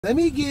Let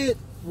me get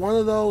one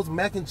of those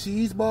mac and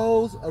cheese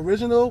bowls,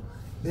 original,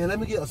 and let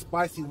me get a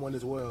spicy one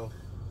as well.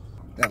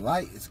 That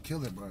light is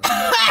killer, bro.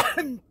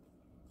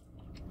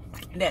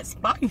 That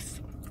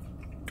spice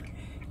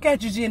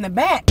catches you in the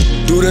back.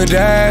 Do the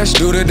dash,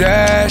 do the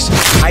dash.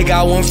 I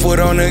got one foot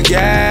on the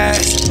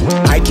gas.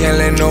 I can't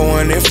let no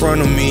one in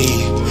front of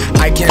me.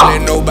 I can't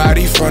let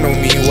nobody front of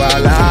me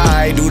while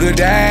I do the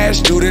dash,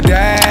 do the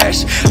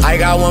dash. I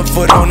got one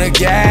foot on the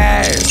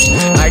gas.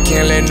 I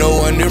can't let no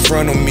one in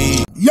front of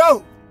me.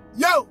 Yo,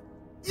 yo,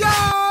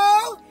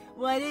 yo!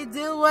 What it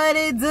do, what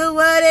it do,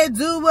 what it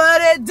do,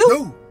 what it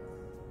do?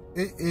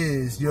 It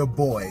is your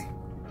boy,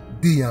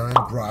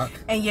 Deon Brock.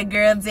 And your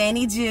girl,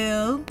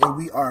 DanieJu. And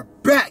we are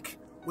back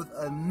with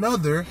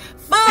another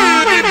Food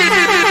review.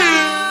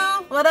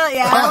 What up,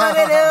 y'all? What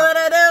it do, what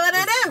it do, what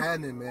it do? What's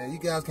happening, man? You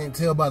guys can't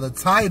tell by the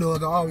title,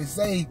 as I always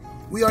say,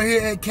 we are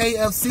here at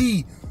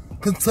KFC,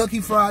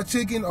 Kentucky Fried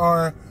Chicken,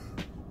 or...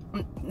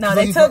 No,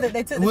 they took the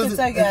Kentucky.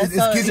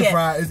 It's kitchen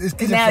fried. It's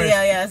kitchen fresh.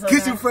 Yeah, so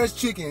kitchen fresh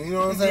chicken. You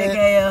know what I'm saying?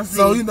 KFC.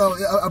 So you know,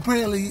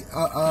 apparently,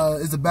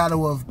 it's a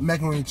battle of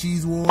macaroni and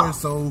cheese wars.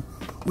 So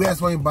we had to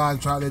swing by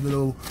and try that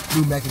little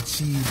new mac and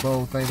cheese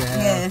bowl thing they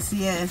have.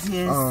 Yes.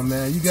 Oh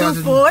man, you guys.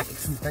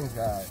 Thanks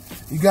God.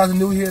 You guys are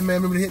new here,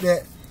 man. Remember to hit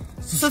that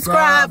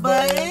subscribe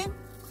button.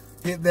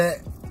 Hit that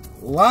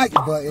like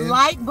button.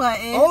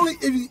 Only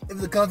if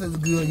the content is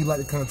good, you like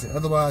the content.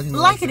 Otherwise, you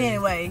know like it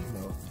anyway. You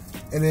know.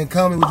 And then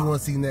comment what you want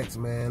to see next,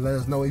 man. Let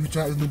us know if you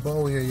tried this new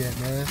bowl here yet,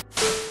 man.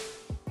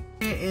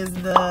 Here is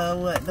the,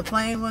 what, the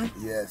plain one?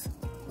 Yes.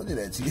 Look at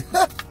that cheese.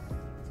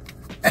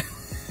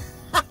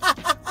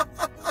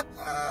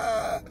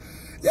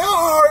 Y'all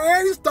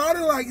already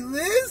started like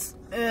this?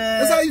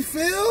 That's how you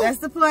feel? That's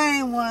the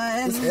plain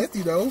one. It's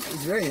hefty, though.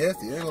 It's very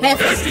hefty.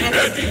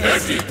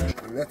 Hefty.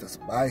 And that's the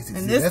spicy.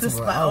 And this the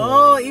spicy.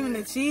 Oh, even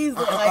the cheese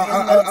looks like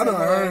I done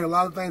heard a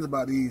lot of things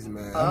about these,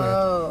 man.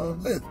 Oh.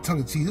 Look at the chunk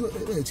of cheese. Look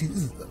at the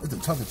cheese. It's a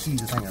chunk of cheese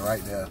that's hanging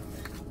right there.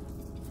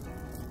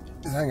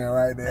 It's hanging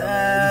right there,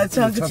 man.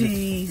 Chunk of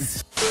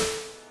cheese.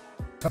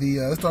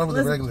 Let's start with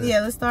the regular. Yeah,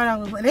 let's start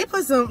out with. They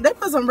put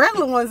some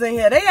regular ones in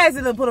here. They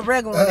actually put a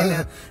regular one in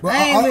there. But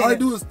all they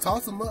do is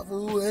toss them up,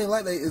 fool. It ain't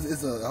like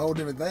it's a whole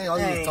different thing. All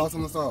you do is toss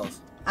them in the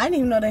sauce. I didn't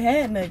even know they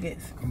had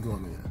nuggets. I'm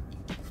going in.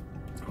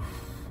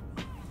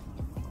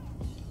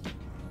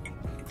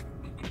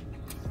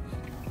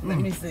 Let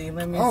me see.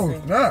 Let me see.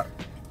 Oh, snap.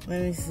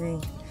 Let me see.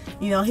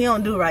 You know he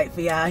don't do right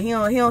for y'all. He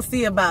don't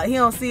see about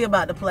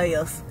the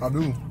players. I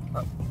do.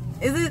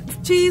 Is it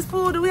cheese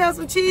pool? Do we have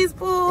some cheese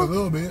pool? A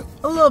little bit.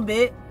 A little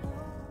bit.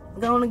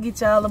 Gonna get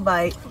y'all a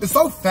bite. It's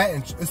so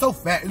fat. It's so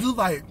fat. It's just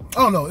like,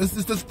 I don't know. It's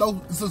just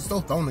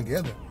so thrown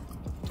together.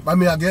 I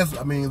mean, I guess.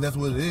 I mean, that's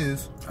what it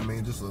is. I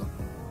mean, just a.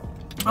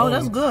 Oh,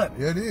 that's good.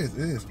 Yeah, it is.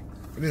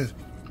 Let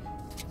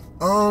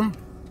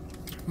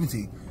me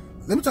see.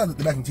 Let me try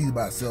the mac and cheese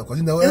by itself, cause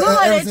you know. It looks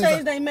like they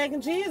changed their mac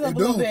and cheese up a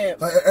little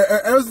bit. Like,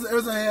 ever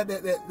since I had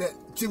that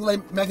Chick-fil-A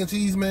mac and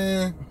cheese,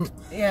 man.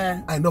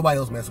 Yeah. Ain't nobody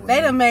else messing with it.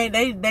 They done made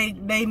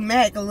they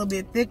mac a little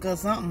bit thicker,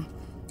 something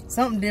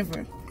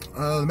different.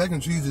 The mac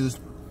and cheese is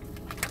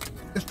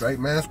it's straight,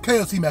 man. It's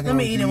KFC mac and cheese. Let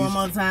me eat it one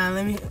more time.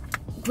 Let me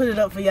put it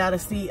up for y'all to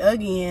see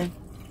again.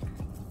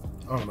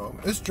 I don't know.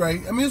 It's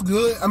straight. I mean, it's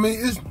good. I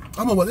mean, I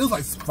don't know what it was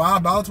like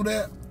 $5 for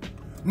that.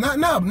 Not.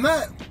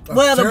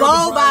 Well, the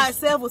bowl by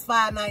itself was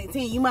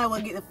 $5.19. You might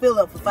want to get the fill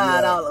up for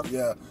 $5.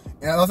 Yeah.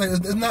 And I was saying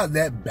it's not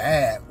that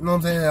bad. You know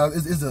what I'm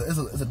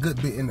saying? It's a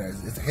good bit in there.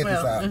 It's a heavy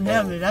side. It's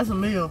heavy. That's a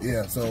meal.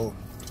 Yeah. So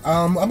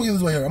I'm gonna give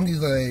this one here. I'm gonna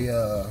give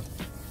it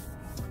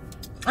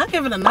I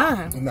give it a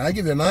 9. I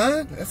give it a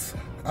 9.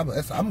 I'm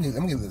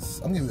gonna give it a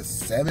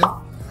 7. I'm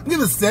gonna give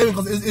it a 7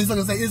 because it's like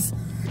I say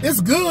it's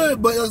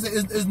good, but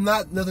it's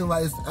not nothing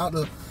like it's out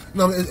the.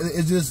 No,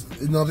 it's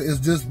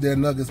just their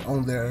nuggets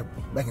on their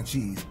mac and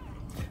cheese.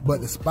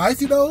 But the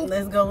spicy though.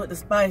 Let's go with the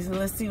spicy.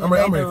 Let's see what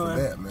they're doing. I'm ready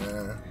for that,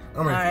 man.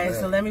 All right,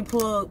 so let me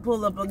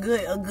pull up a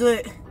good.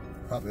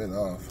 Pop it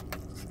off.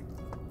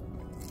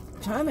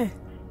 Trying to.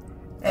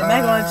 That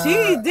mac and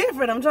cheese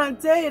different. I'm trying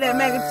to tell you that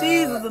mac and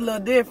cheese is a little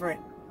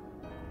different.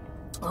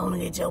 I want to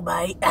get your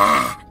bite.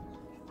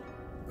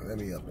 Let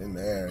me up in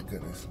there,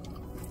 goodness.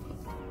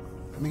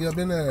 Let me get up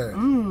in there.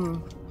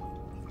 One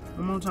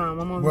more time.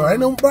 Bro, ain't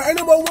no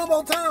more one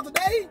more time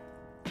today.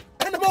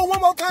 Ain't no more one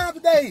more time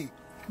today.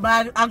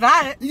 But I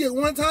got it. You get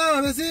one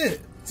time, that's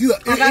it. See,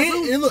 look,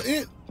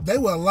 they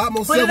were a lot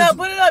more selfish.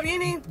 Put it up, you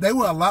need. They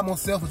were a lot more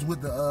selfish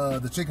with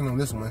the chicken on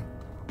this one.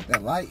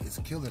 That light is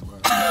killing, bro.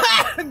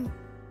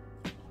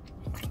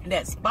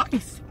 That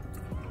spice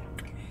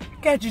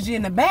catches you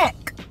in the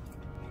back.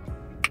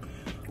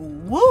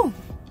 Woo.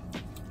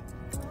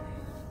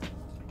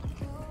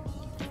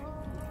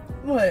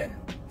 What?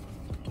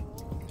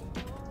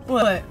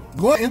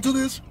 Going into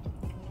this.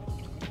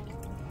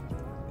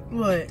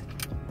 What?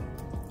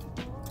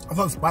 I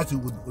thought spicy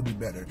would be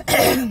better,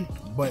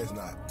 but it's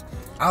not.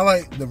 I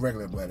like the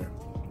regular better.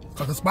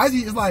 Cause the spicy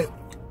is like,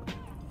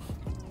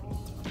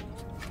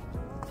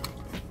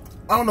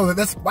 I don't know,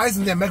 that spicy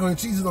and that macaroni and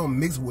cheese don't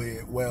mix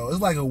well. It's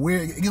like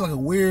it gets like a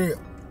weird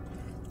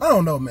I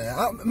don't know, man.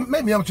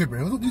 Maybe I'm tripping.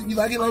 You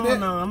like it like that?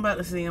 No, I'm about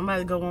to see. I'm about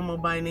to go one more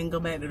bite and then go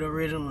back to the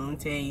original and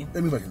tell you.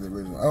 Let me back to the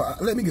original.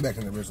 Let me get back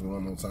to the original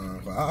one more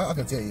time. I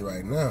can tell you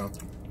right now,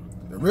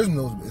 the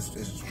original is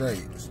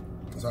straight.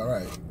 It's all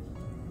right.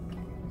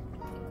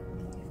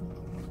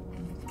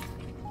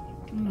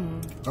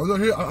 I was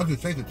over here. I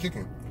could taste the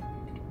chicken.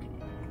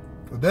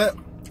 With that,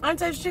 I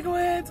taste chicken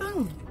with it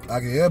too.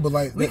 Yeah, but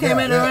like we came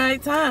at the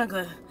right time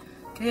because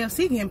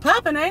KFC getting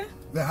popping, ain't it?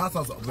 That hot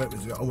sauce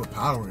is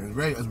overpowering.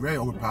 It's very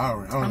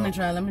overpowering. I don't know. Let me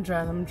try. Let me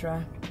try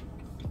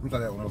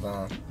that one more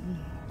time.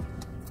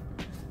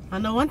 I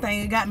know one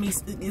thing.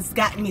 It's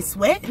got me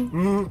sweating.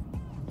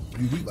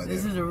 You eat like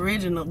this that. is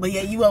original, but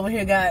yeah, you over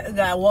here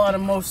got water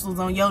morsels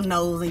on your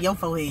nose and your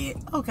forehead.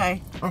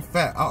 Okay. I'm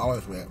fat. I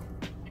always sweat.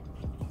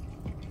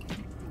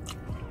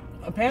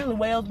 Apparently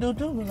whales do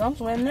too, because I'm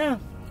sweating now.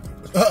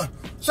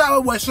 Shout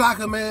out boy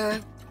Shaka,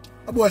 man.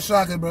 My boy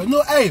Shaka, bro.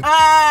 No, hey.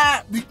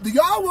 Do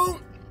y'all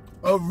want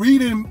a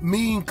reading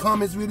mean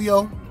comments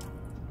video?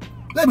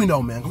 Let me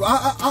know, man.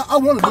 I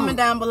want to comment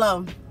down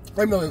below.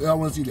 Let me know if y'all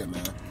want to see that,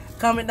 man.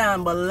 Comment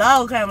down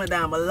below. Comment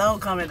down below.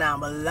 Comment down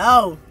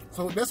below.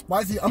 So that's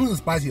spicy. I'm gonna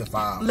spicy a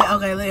 5.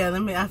 Okay, Leah.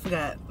 I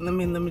forgot. Let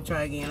me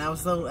try again. I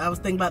was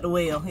thinking about the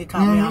whale. It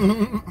caught me off.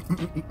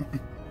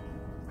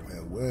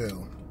 Yeah,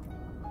 well.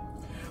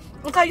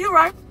 Okay, you're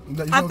right.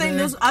 I think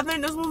this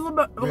one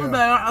was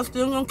better. I'm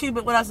still gonna keep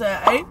it what I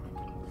said. 8.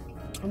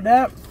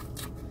 That.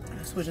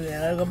 Switch it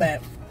in. I'll go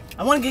back.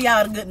 I want to give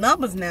y'all the good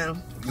numbers now.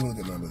 You want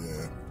a good number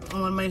there. I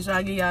want to make sure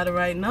I give y'all the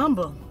right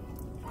number.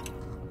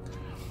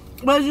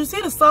 But as you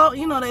see the salt,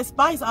 you know, that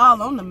spice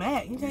all on the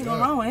mat. You can't go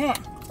wrong with that.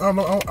 I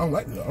don't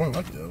like it. I don't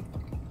like it though.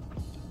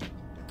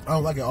 I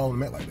don't like it all on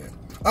the mat like that.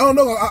 I don't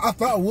know. I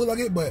thought I would like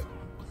it, but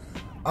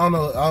I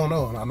don't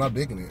know. I'm not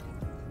digging it.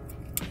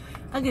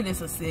 I give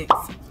this a 6.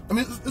 I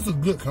mean, it's a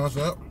good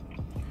concept,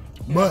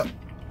 but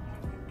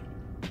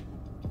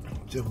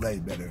Chick-fil-A is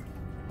better.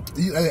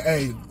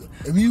 Hey,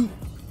 if you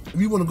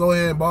want to go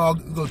ahead and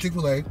go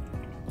Chick-fil-A,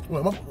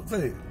 well,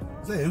 say it.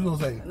 Who's gonna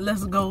say it?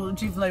 Let's go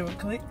Chick-fil-A real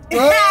quick.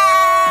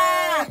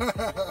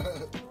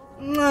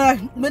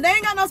 But they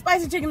ain't got no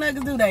spicy chicken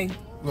nuggets, do they?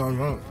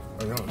 No,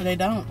 they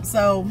don't.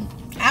 So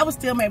I would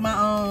still make my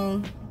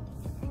own.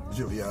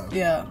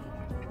 Yeah.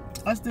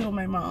 I still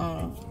make my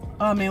own.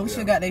 Oh man, we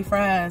should got they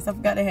fries. I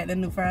forgot they had the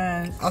new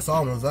fries. I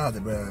saw them on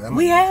there, man.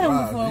 We had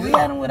them before. Yeah, we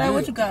had them without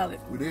what you call it.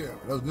 We did.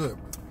 That was good.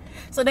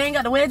 So they ain't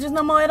got the wedges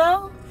no more at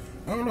all?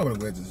 I don't know about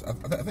the wedges. I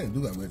think they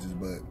do got wedges,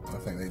 but I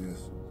think they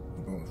just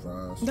go with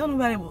fries. Don't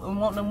nobody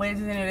want them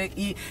wedges in there.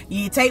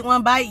 You take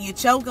one bite, you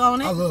choke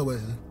on it. I love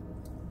wedges.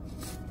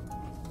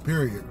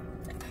 Period.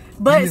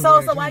 But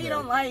so why you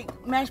don't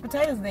like mashed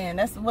potatoes then?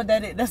 That's what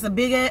that is. That's a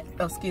big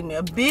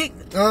a big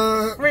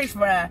French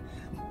fry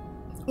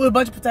with a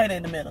bunch of potato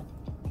in the middle.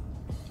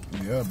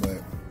 Yeah,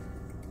 but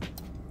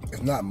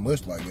it's not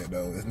mushed like that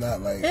though. It's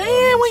not like when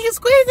you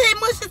squeeze it, it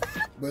mushes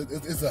out. But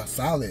it's a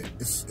solid.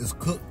 It's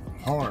cooked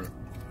hard.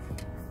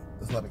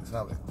 It's like a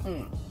salad.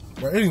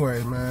 But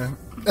anyways, man,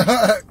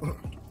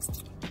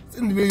 it's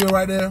in the video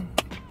right there.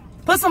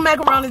 Put some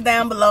macaroni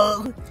down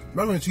below.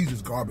 Macaroni and cheese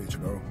is garbage,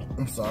 bro.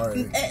 I'm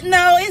sorry.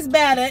 No, it's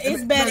better.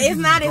 It's better. It's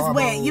not as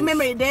wet. You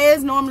remember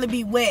theirs normally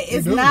be wet.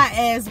 It's not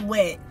as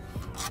wet.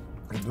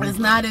 It's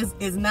not as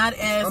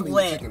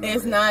wet.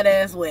 It's not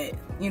as wet.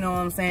 You know what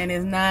I'm saying?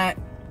 It's not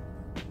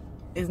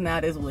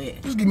as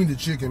wet. Just give me the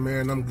chicken,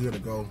 man. I'm good to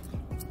go.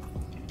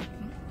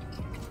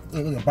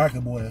 Look at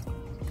Biker Boy.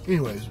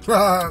 Anyways,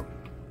 try.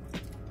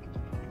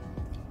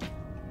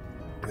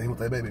 Ain't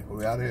that baby?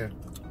 We out of here.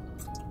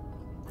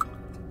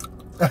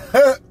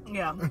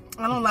 Yeah,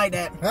 I don't like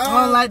that.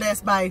 I don't like that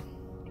spice.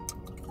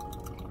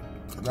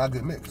 It's not a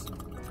good mix.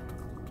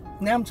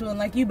 Now I'm chewing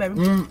like you, baby.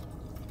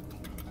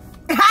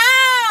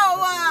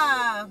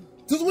 How?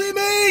 Just with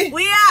me.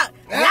 We out.